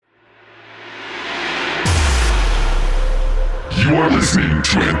You are listening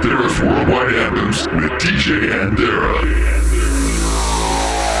to Anthera's Worldwide Anthems with DJ Anthera.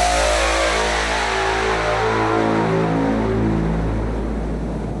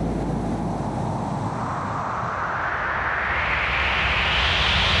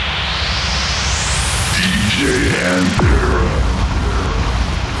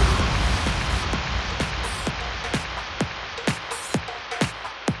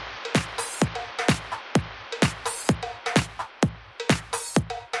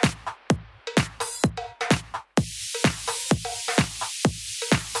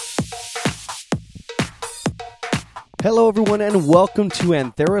 Hello everyone and welcome to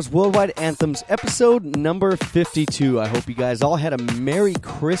Anthera's Worldwide Anthems episode number 52. I hope you guys all had a Merry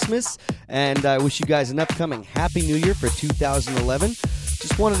Christmas and I wish you guys an upcoming Happy New Year for 2011.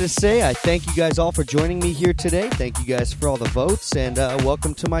 Just wanted to say I thank you guys all for joining me here today. Thank you guys for all the votes and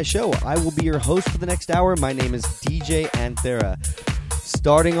welcome to my show. I will be your host for the next hour. My name is DJ Anthera.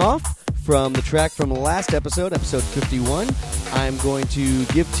 Starting off from the track from the last episode 51, I'm going to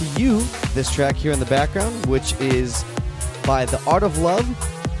give to you this track here in the background, which is by The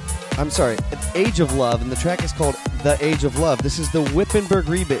Age of Love, and the track is called The Age of Love. This is the Wippenberg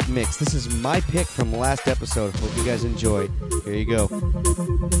remix. This is my pick from the last episode. Hope you guys enjoy. Here you go.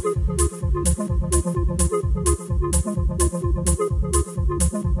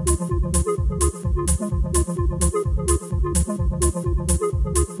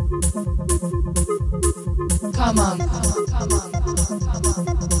 Come on.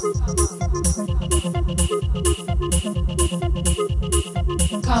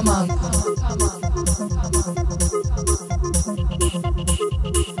 Come on.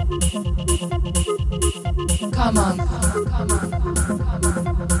 Come on.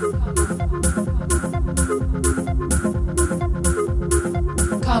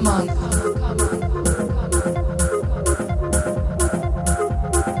 Come on.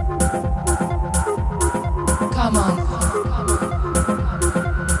 Come on.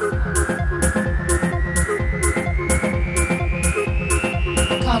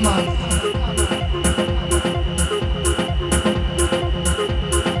 Come on.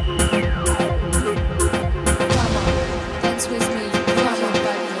 Dance with me. Come on,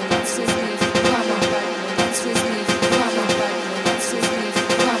 baby. Dance with me. Come on, baby. Dance with me. Come on, baby. Dance with me.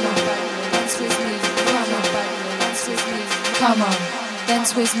 Come on, baby. Dance with me. Come on, baby. Dance with me. Come on,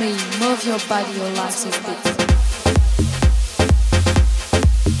 dance with me. Move your body, your life's a beat.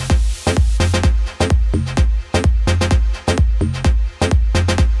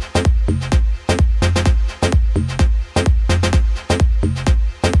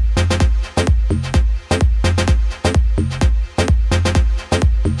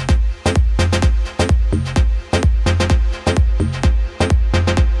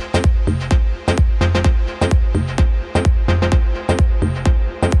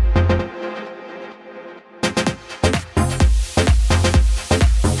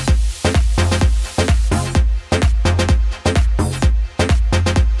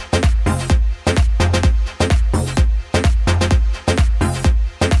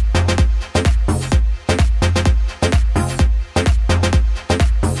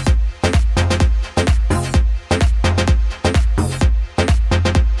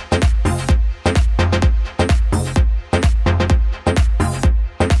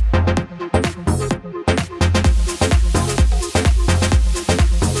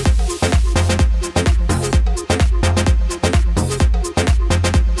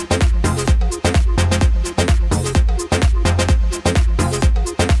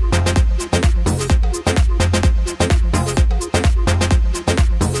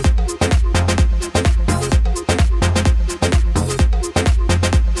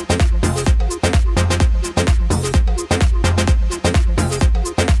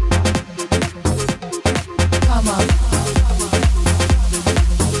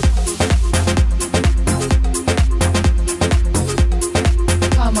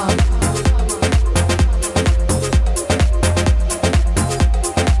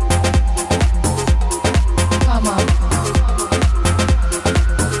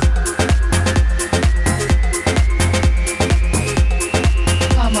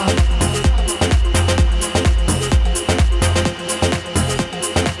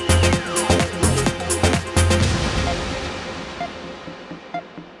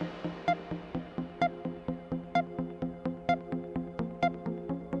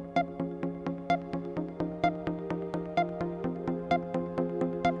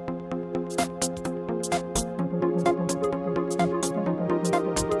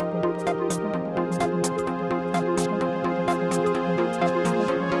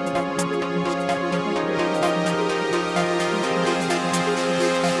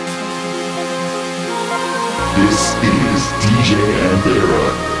 DJ Anthera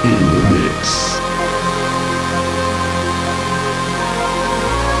in the mix.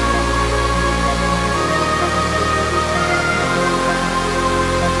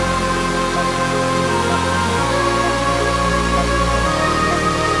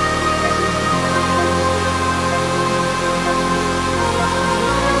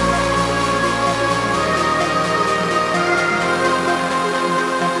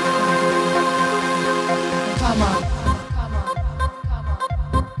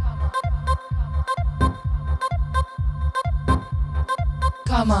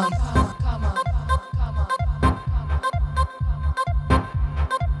 Come on.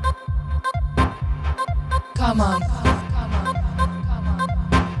 Come on.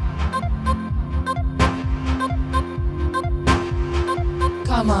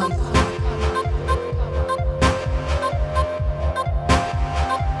 Come on.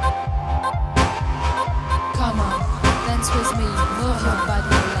 Come on. Dance with me. Move your body.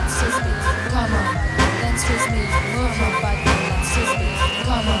 Dance with me. Come on. Dance with me. Move your body. Dance with me.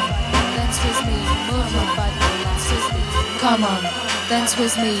 Come on. Dance with me. Move your body. Dance with me. Come on. Dance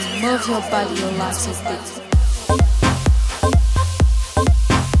with me. Move your body. Dance with me.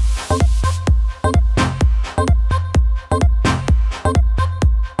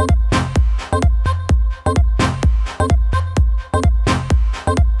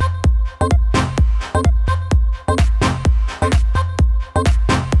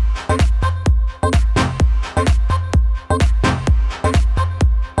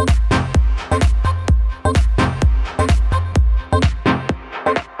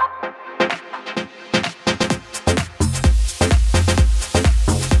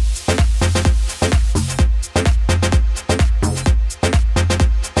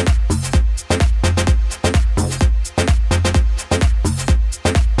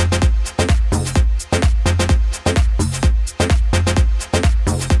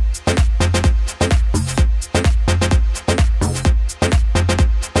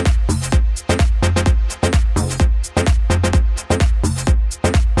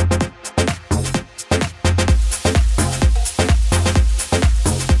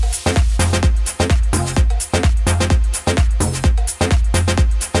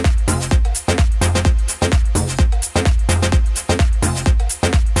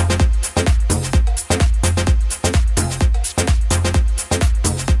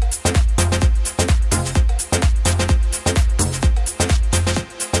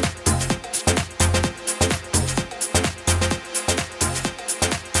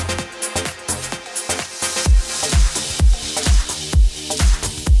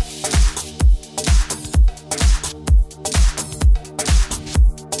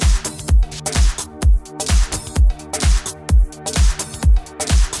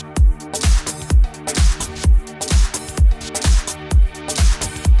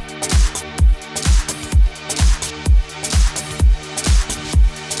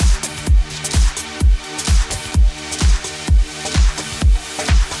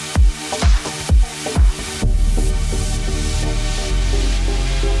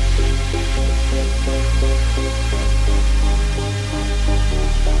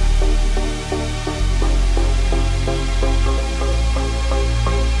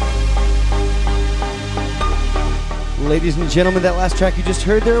 Ladies and gentlemen, that last track you just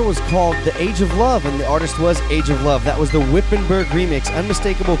heard there was called The Age of Love, and the artist was Age of Love. That was the Wippenberg remix.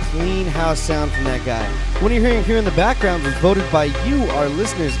 Unmistakable, clean house sound from that guy. What you're hearing here in the background was voted by you, our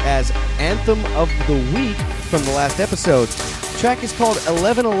listeners, as Anthem of the Week from the last episode. The track is called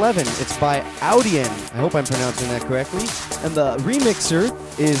 1111. It's by Audien. I hope I'm pronouncing that correctly. And the remixer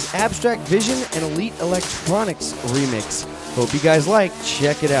is Abstract Vision and Elite Electronics remix. Hope you guys like.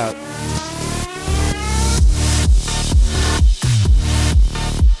 Check it out.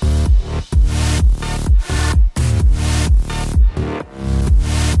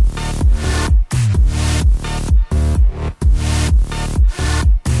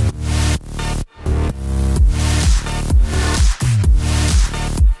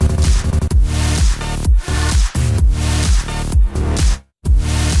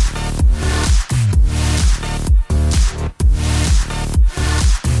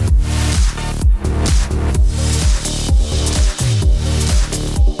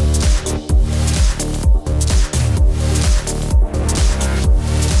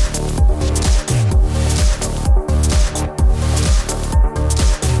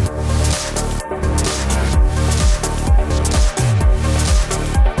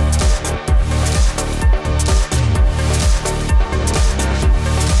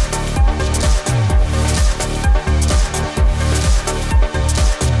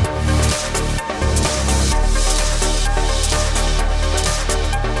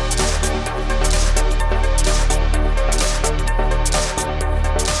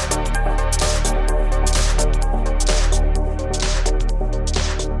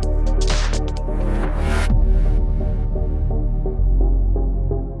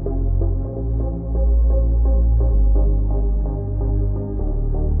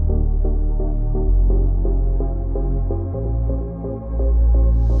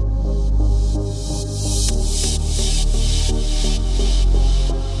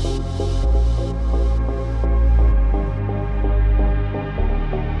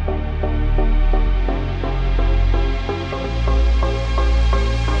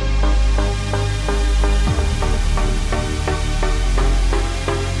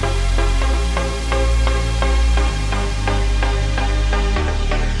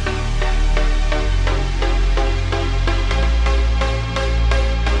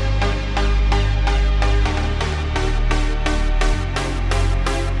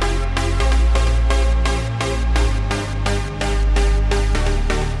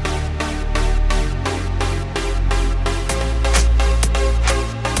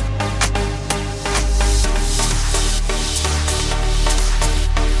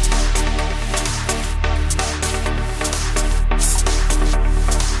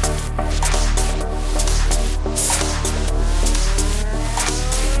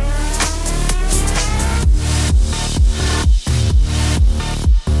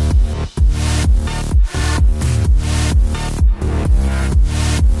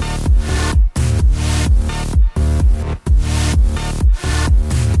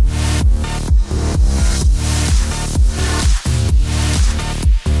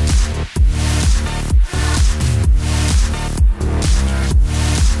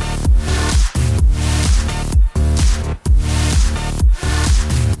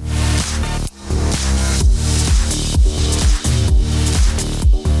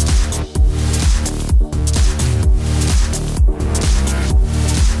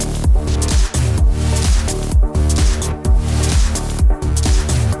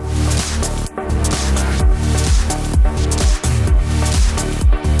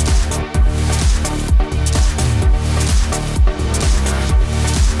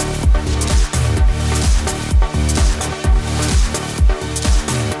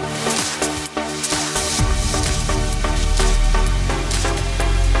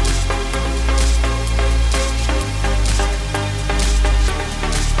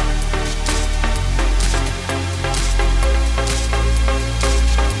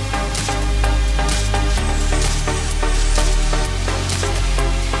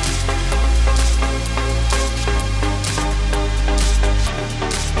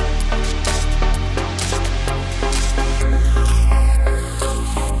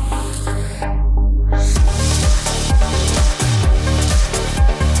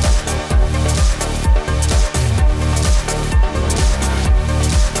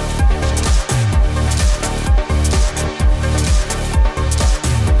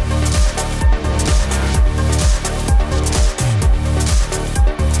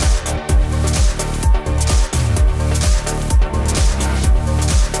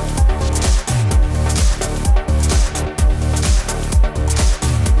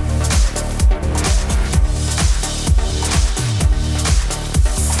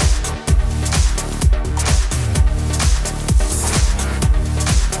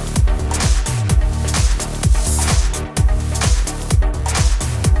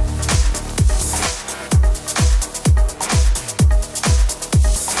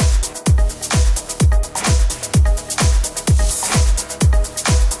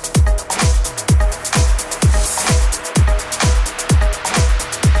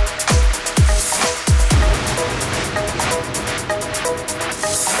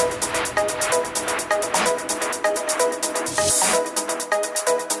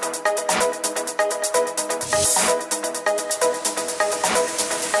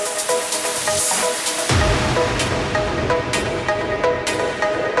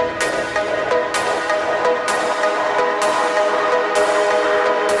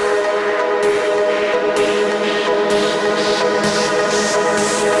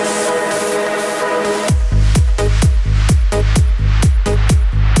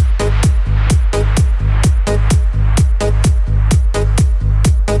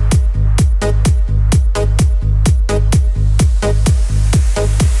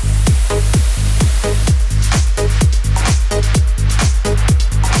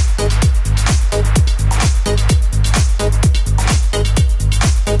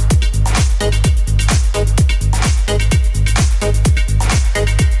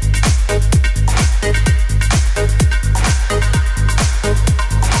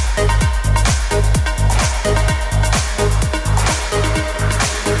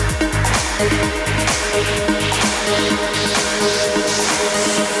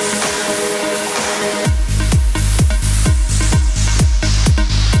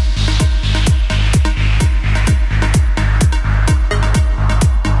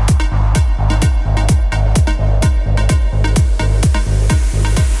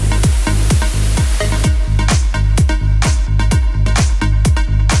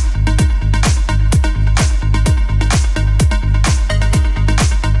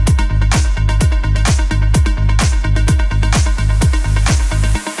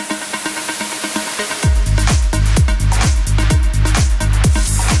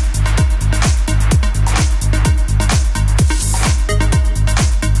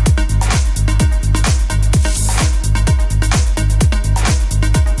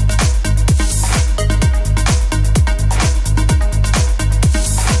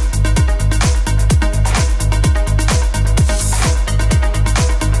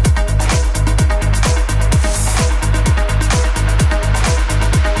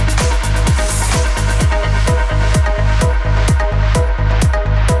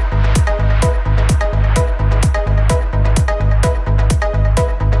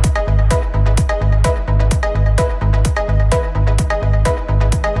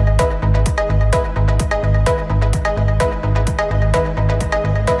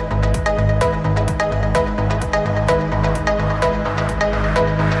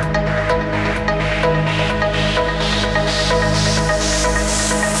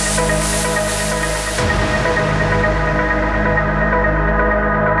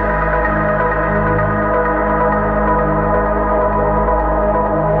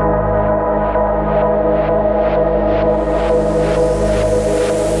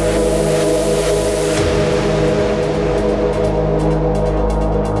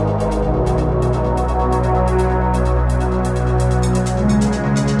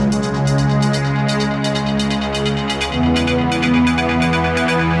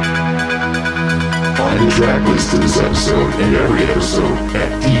 track list to this episode and every episode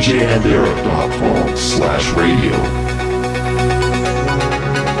at djandera.com/radio.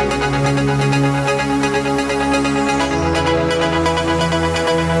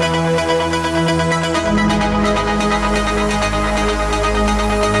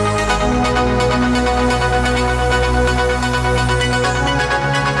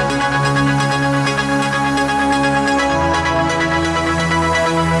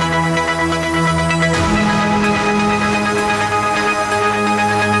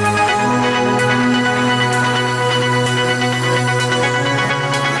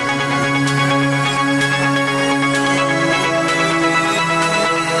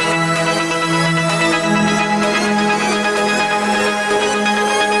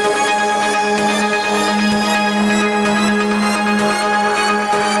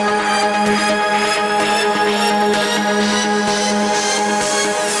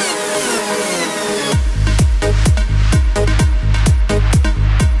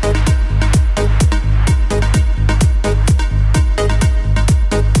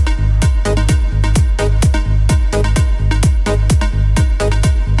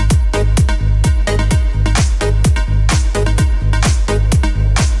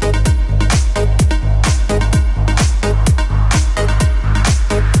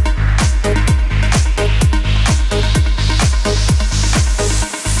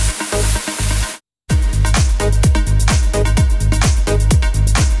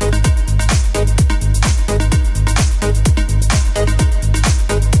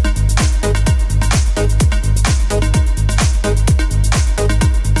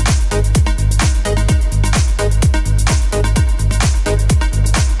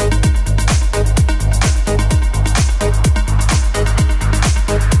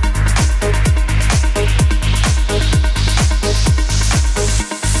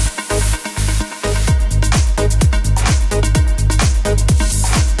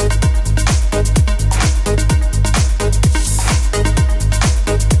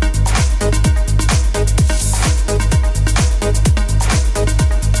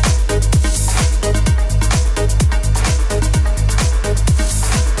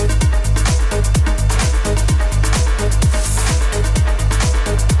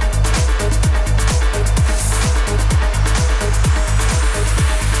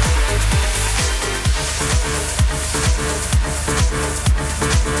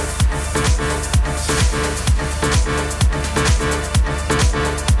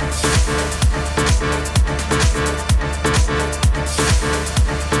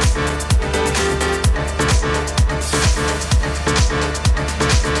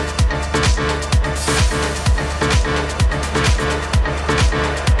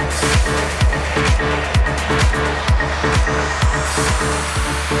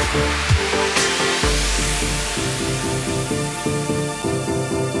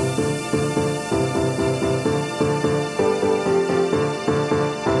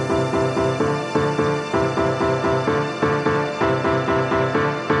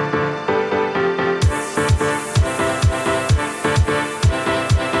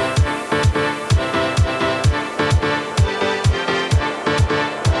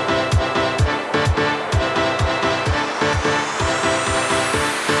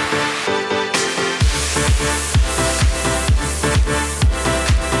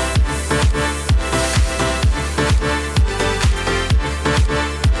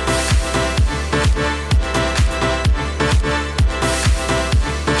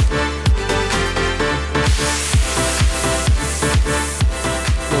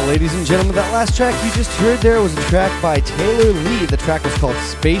 Ladies and gentlemen, that last track you just heard there was a track by Taylor Lee. The track was called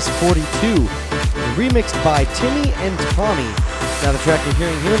Space 42, remixed by Timmy and Tommy. Now the track you're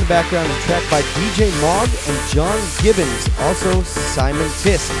hearing here in the background is a track by DJ Mog and John Gibbons, also Simon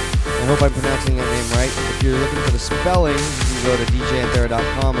Tisk. I hope I'm pronouncing that name right. If you're looking for the spelling, you can go to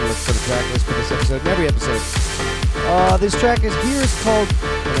djanthera.com and look for the track list for this episode and every episode. This track is called,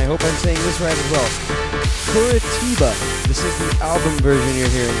 and I hope I'm saying this right as well, Curitiba. This is the album version you're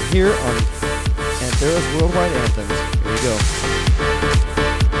hearing here on Anthera's Worldwide Anthems. Here we go.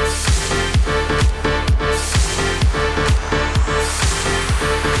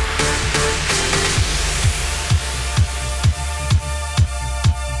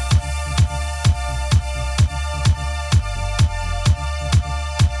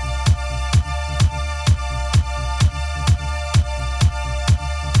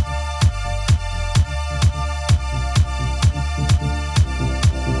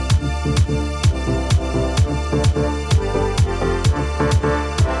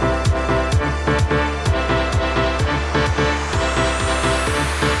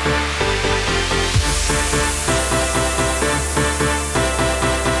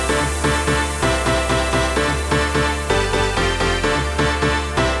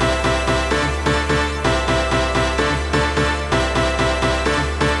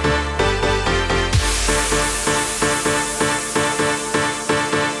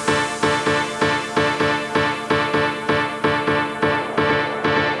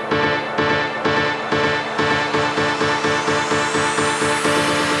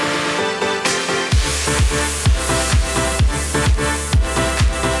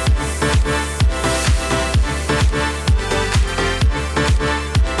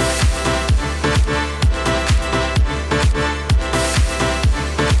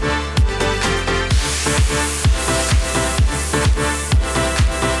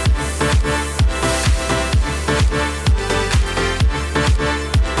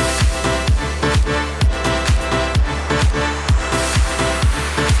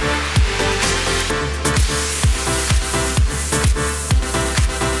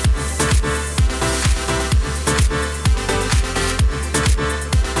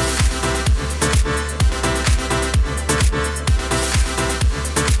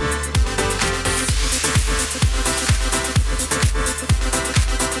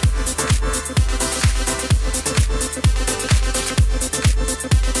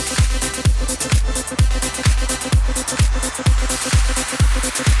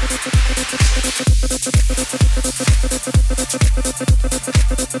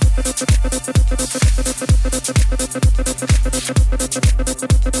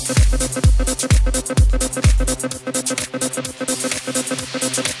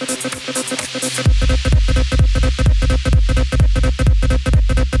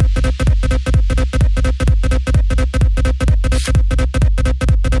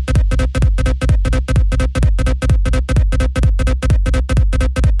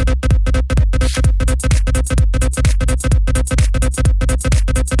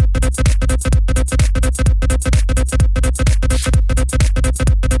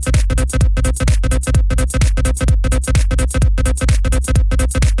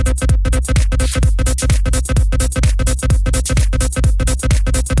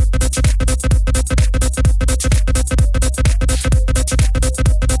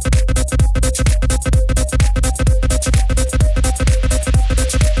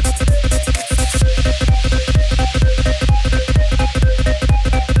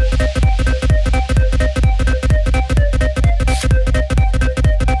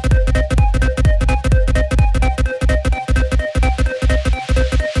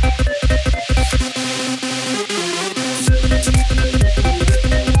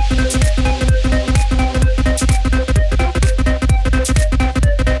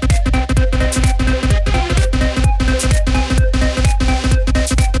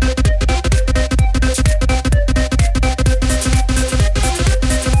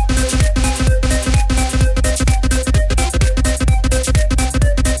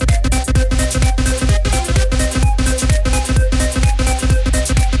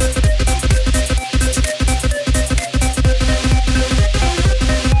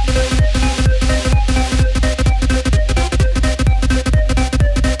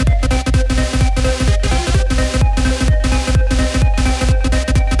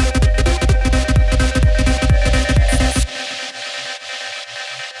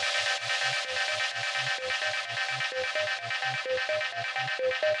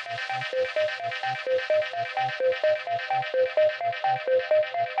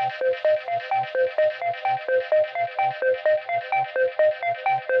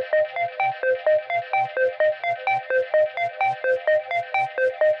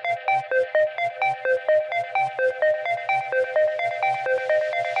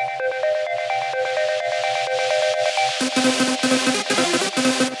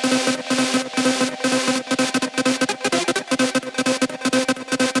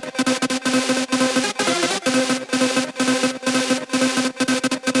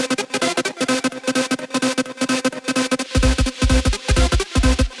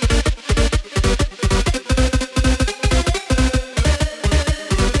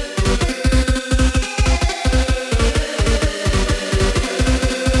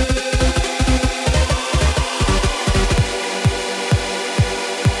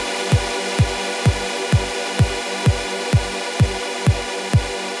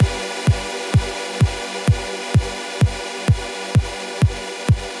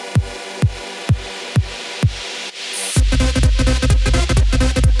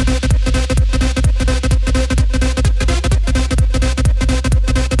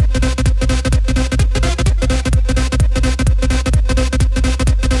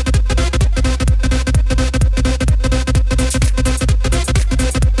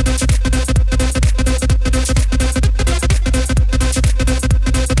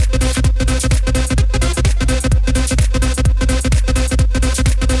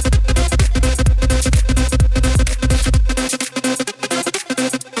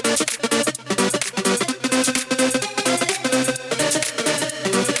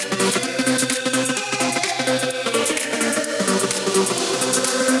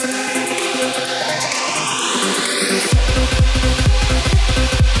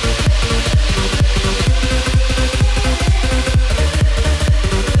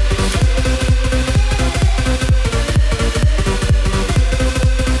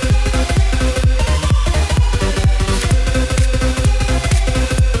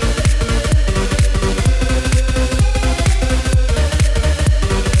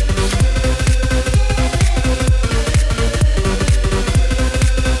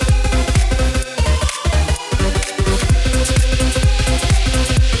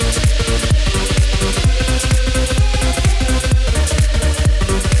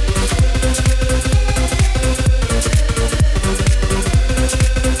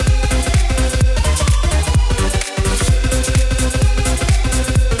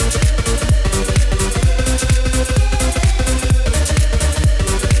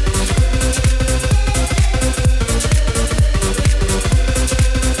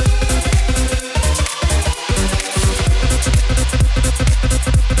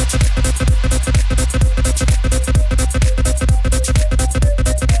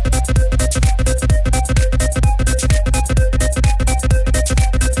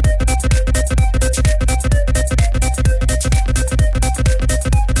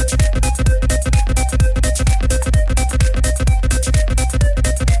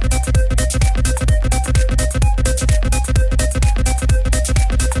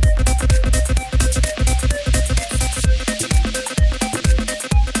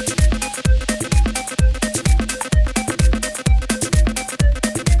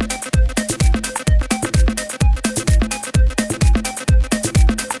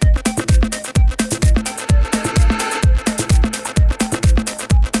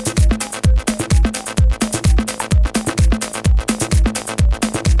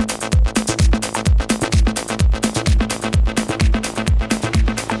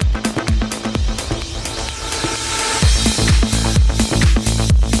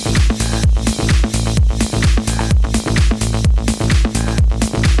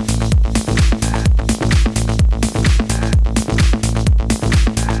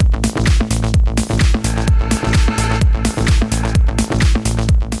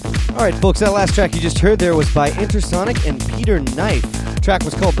 Alright, folks, that last track you just heard there was by Intersonic and Peter Knife. The track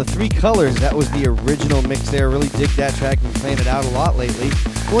was called The Three Colors. That was the original mix there. Really dig that track. Been playing it out a lot lately.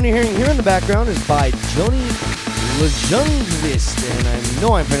 The one you're hearing here in the background is by Joni Lejungvist, and I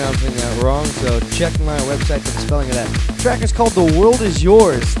know I'm pronouncing that wrong, so check my website for the spelling of that. The track is called The World Is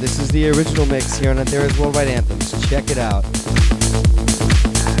Yours. This is the original mix here on Anthera's Worldwide Anthems. Check it out.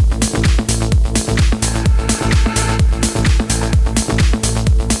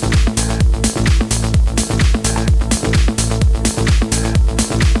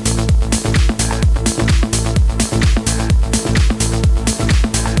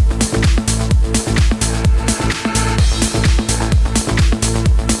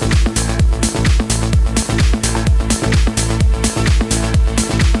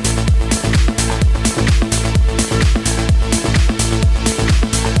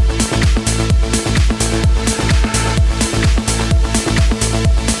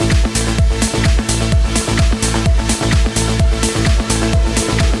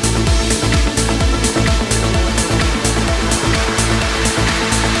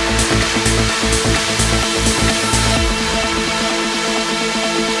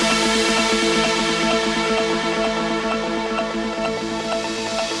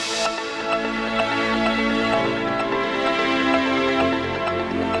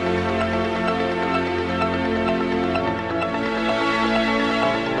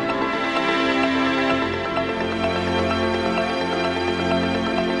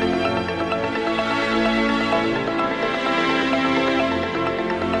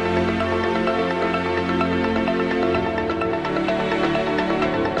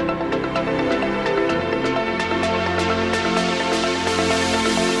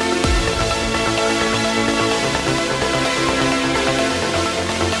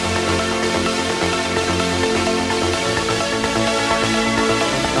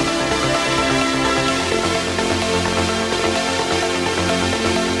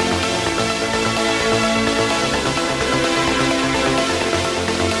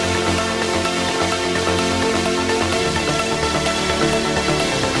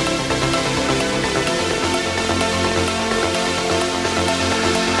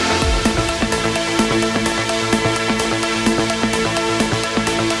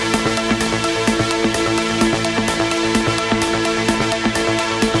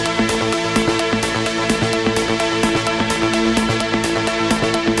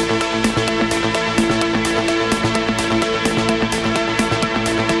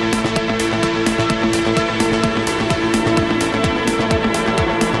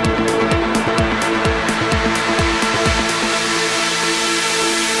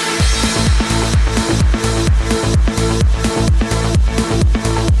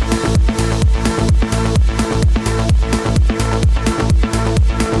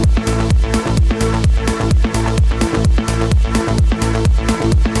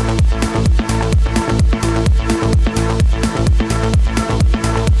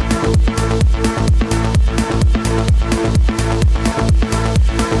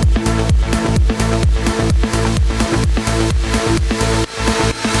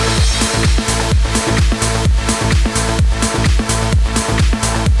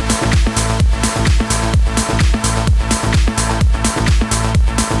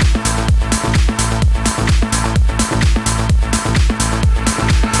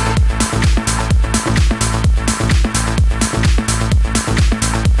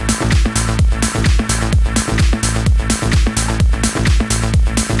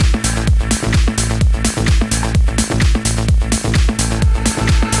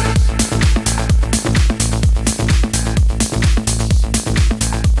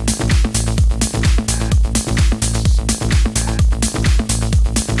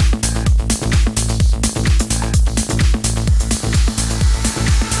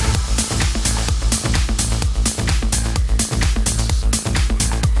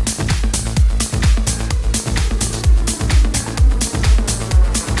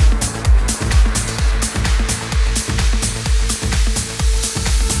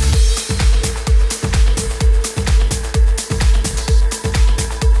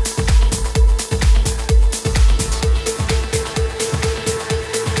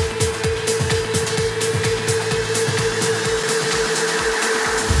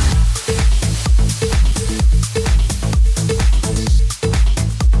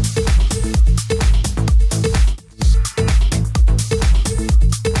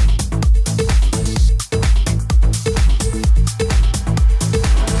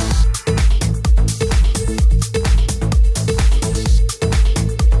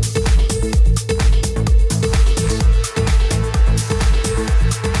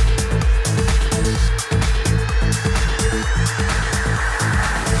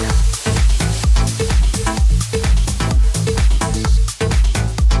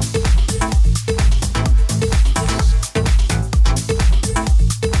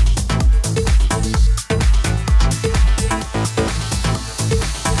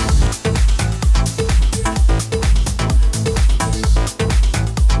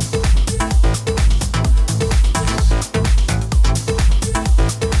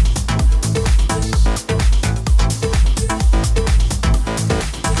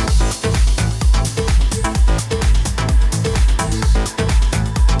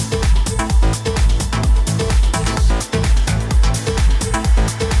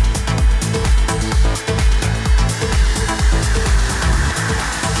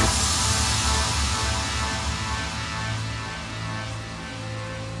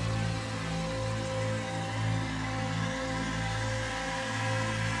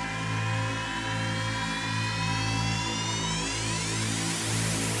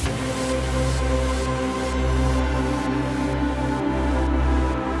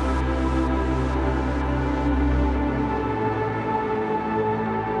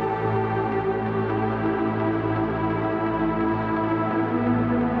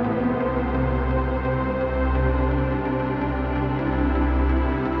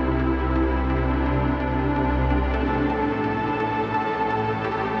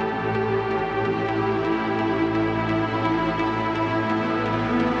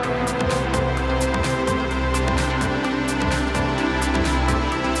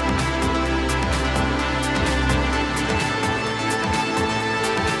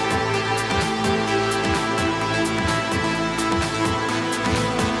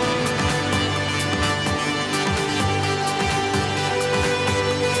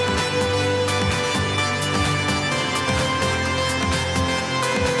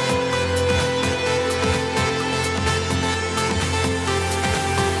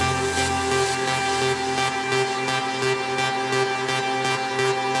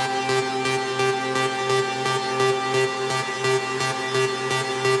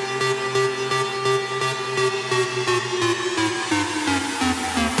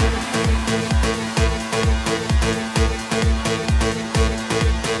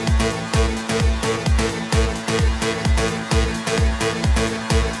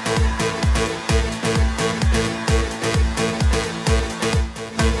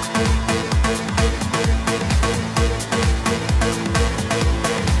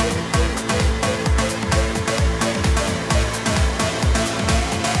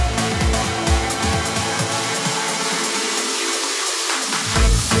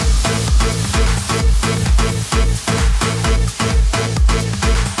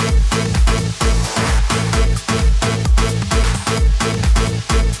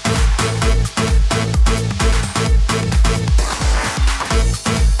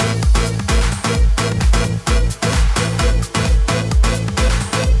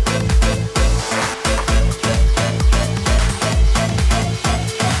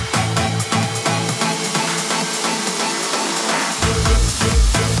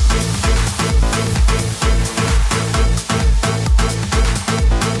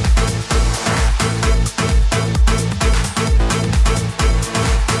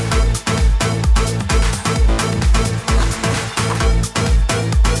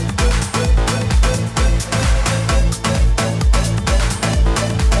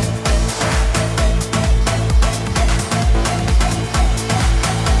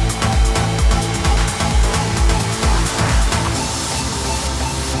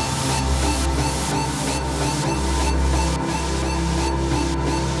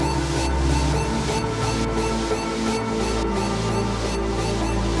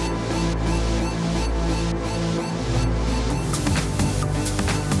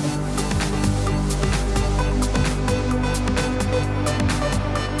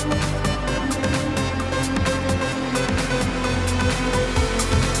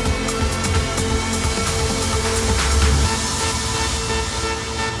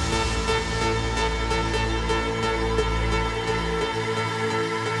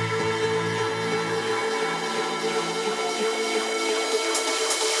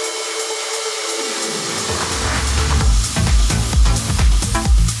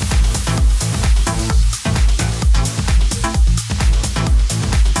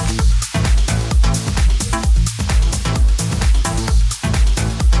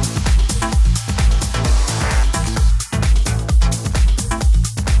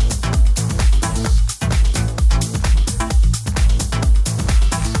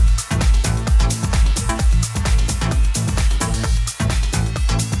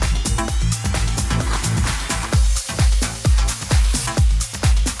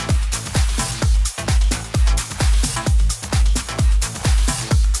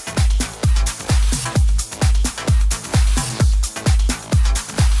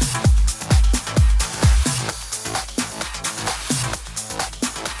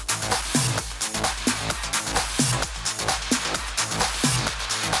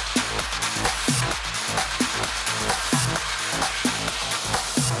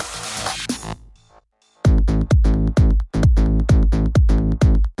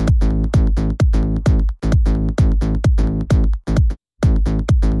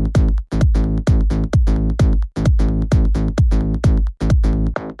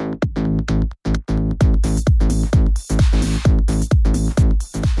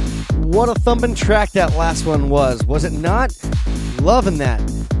 what a thumping track that last one was. Was it not? Loving that.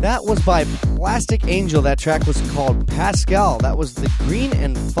 That was by Plastic Angel. That track was called Pascal. That was the Green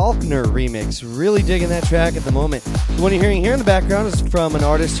and Faulkner remix. Really digging that track at the moment. The one you're hearing here in the background is from an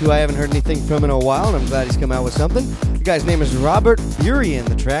artist who I haven't heard anything from in a while, and I'm glad he's come out with something. The guy's name is Robert Burian.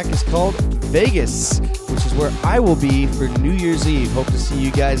 The track is called Vegas, which is where I will be for New Year's Eve. Hope to see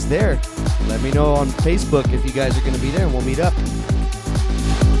you guys there. Let me know on Facebook if you guys are going to be there, and we'll meet up.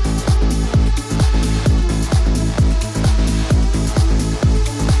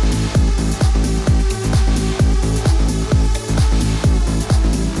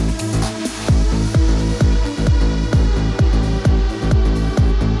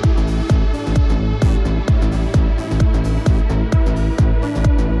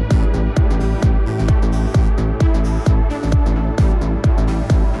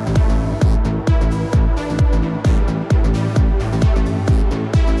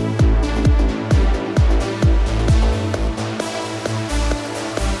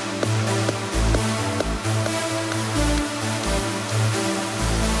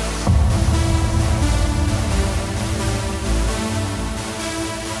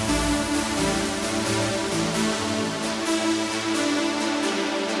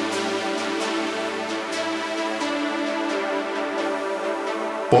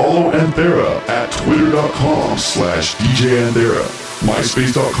 Follow Anthera at twitter.com/DJAnthera,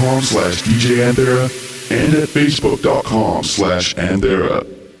 myspace.com/DJAnthera, and at facebook.com/Anthera.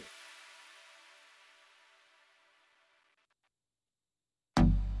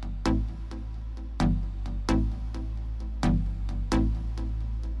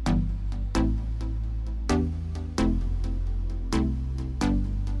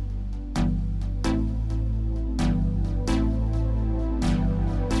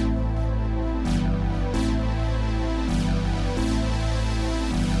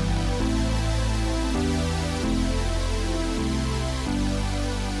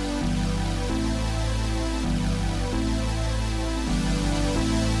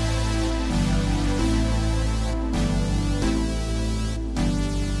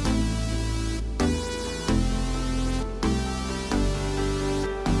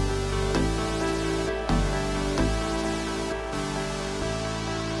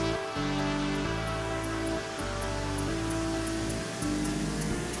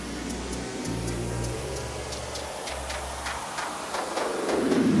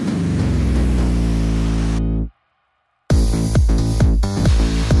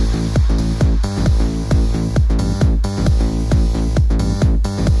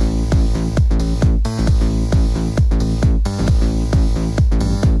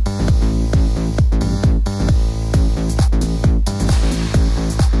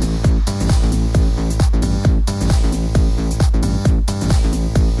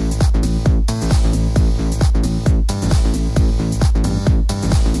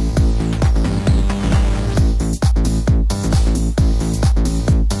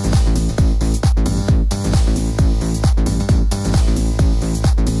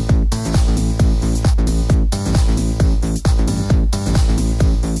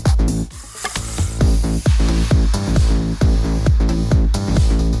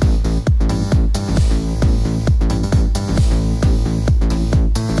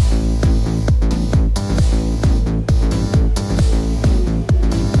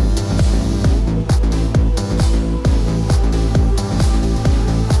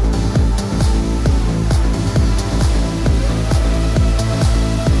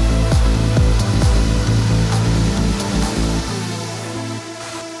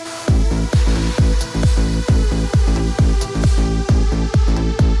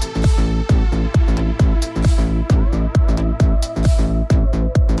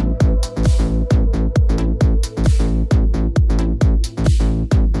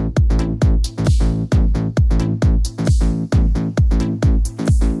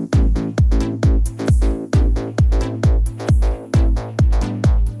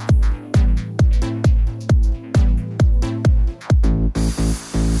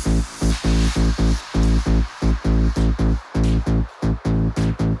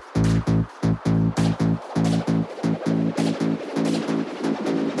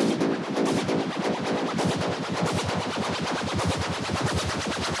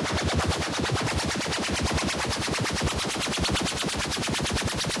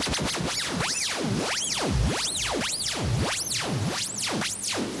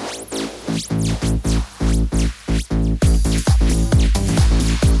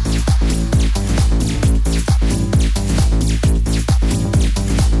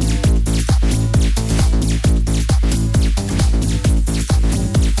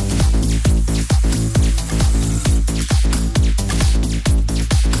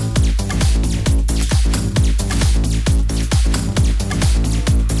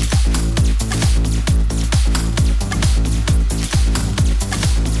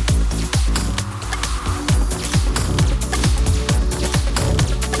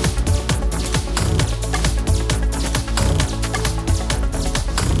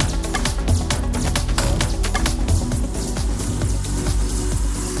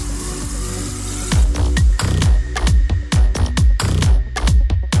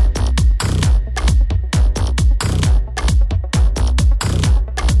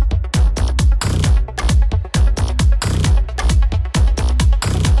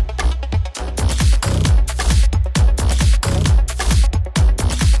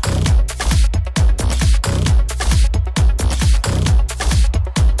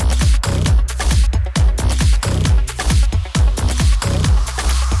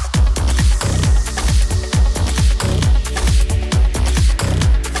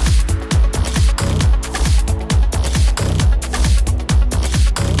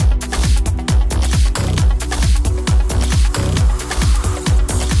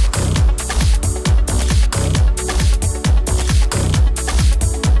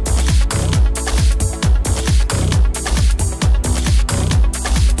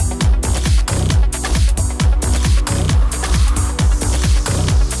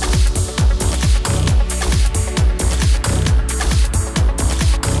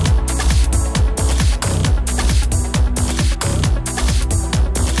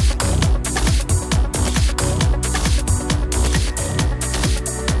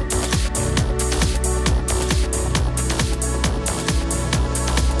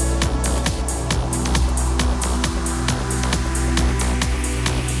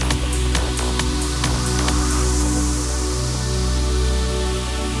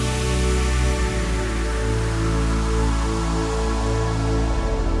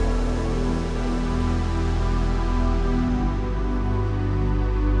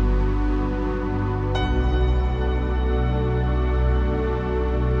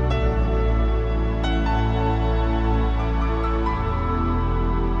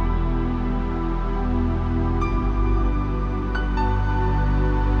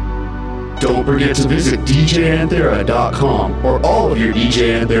 forget to visit djanthera.com for all of your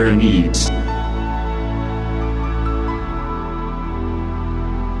DJ Anthera needs.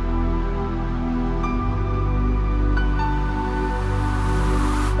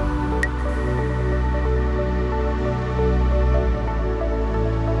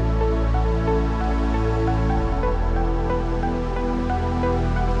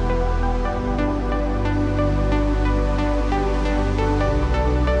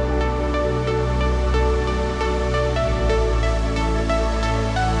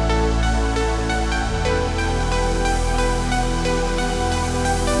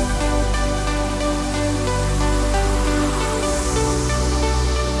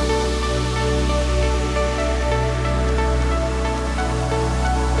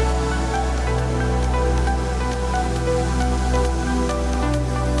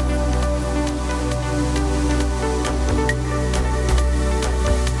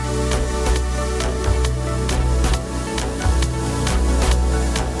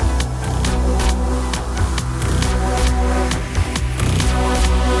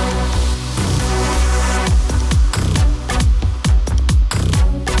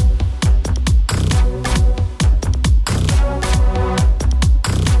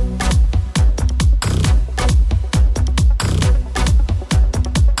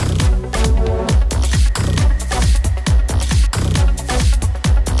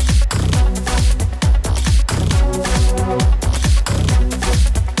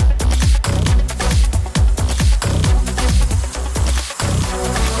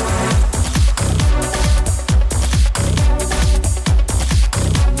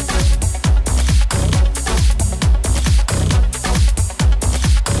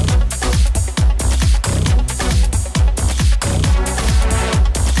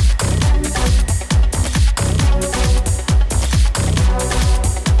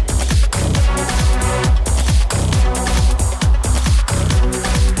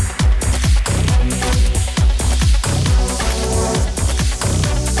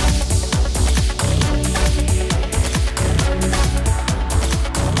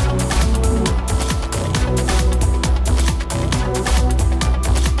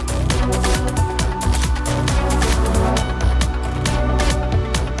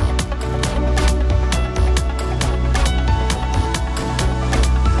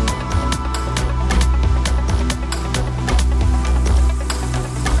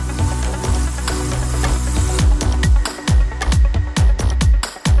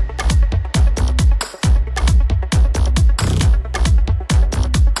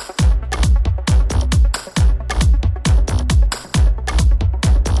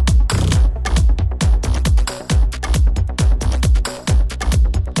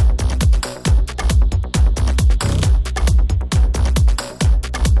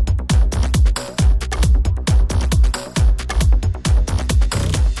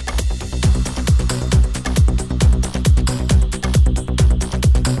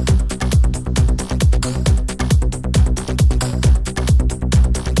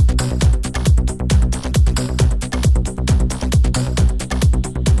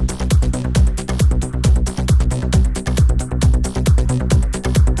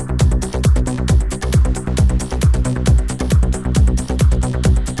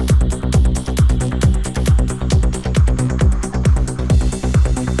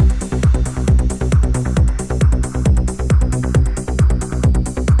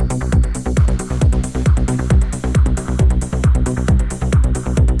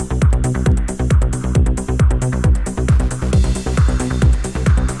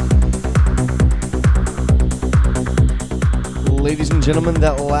 Ladies and gentlemen,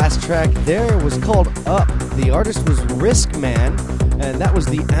 that last track there was called Up. The artist was Risk Man, and that was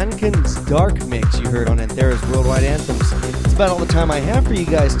the Ankins Dark mix you heard on Anthera's Worldwide Anthems. It's about all the time I have for you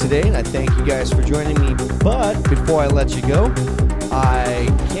guys today, and I thank you guys for joining me. But before I let you go, I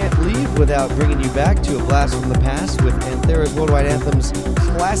can't leave without bringing you back to a blast from the past with Anthera's Worldwide Anthems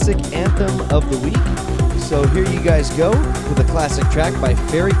Classic Anthem of the Week. So here you guys go with a classic track by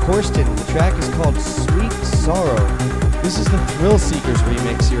Ferry Corsten. The track is called Sweet Sorrow. This is the Thrill Seekers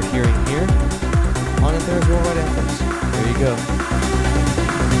remix you're hearing here on Anthera's Worldwide Anthems. There you go.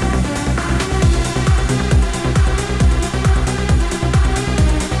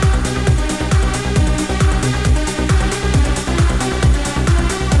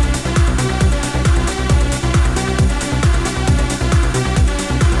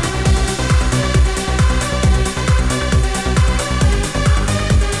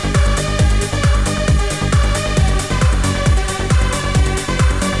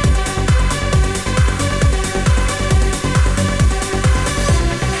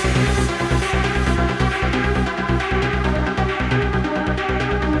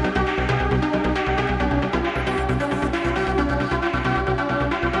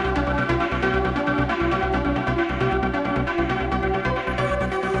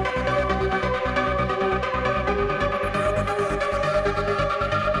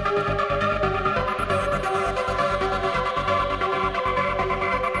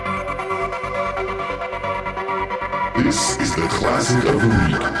 This is the classic of the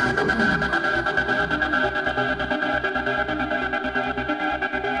week.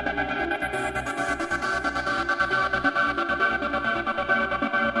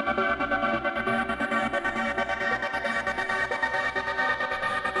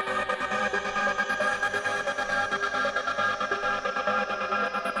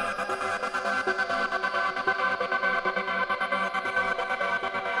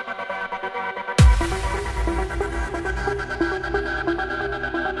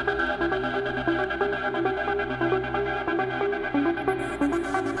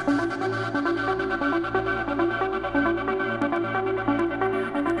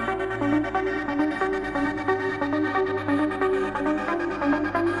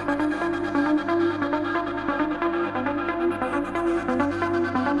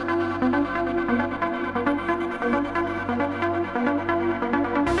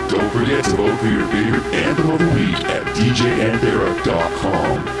 Don't forget to vote for your favorite anthem of the week at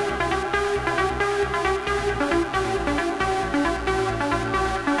djanthera.com.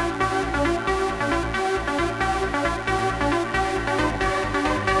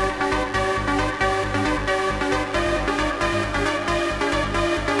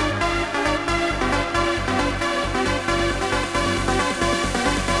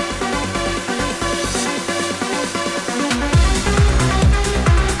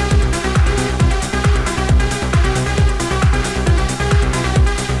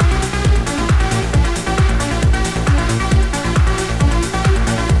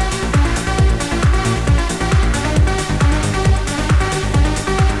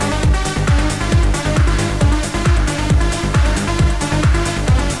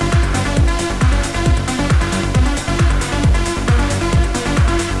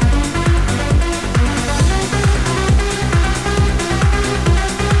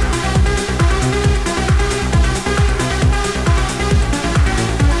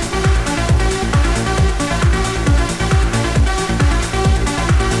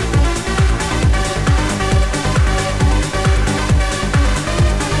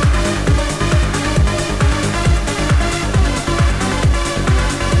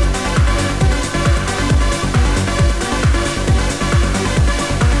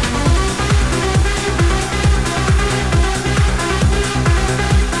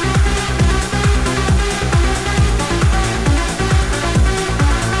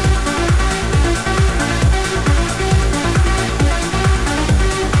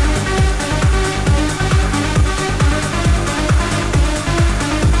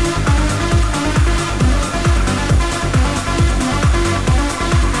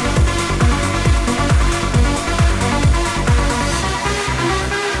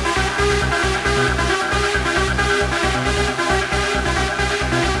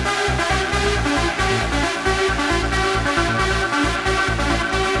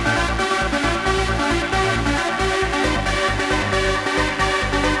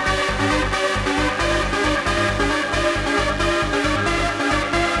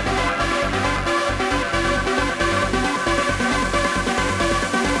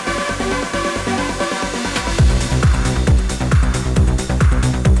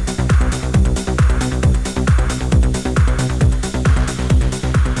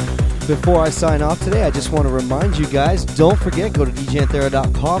 Before I sign off today, I just want to remind you guys, don't forget, go to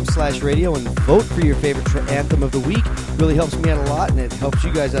djanthera.com/radio and vote for your favorite anthem of the week. It really helps me out a lot, and it helps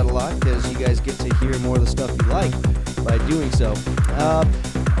you guys out a lot because you guys get to hear more of the stuff you like by doing so.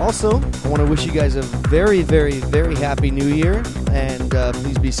 Also, I want to wish you guys a very, very, very happy New Year, and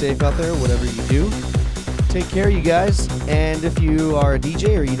please be safe out there, whatever you do. Take care, you guys. And if you are a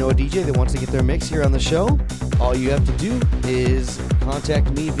DJ or you know a DJ that wants to get their mix here on the show, all you have to do is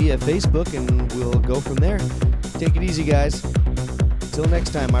contact me via Facebook and we'll go from there. Take it easy, guys. Until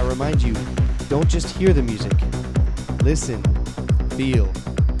next time, I remind you, don't just hear the music. Listen, feel,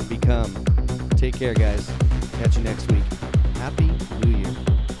 become. Take care, guys. Catch you next week. Happy New Year.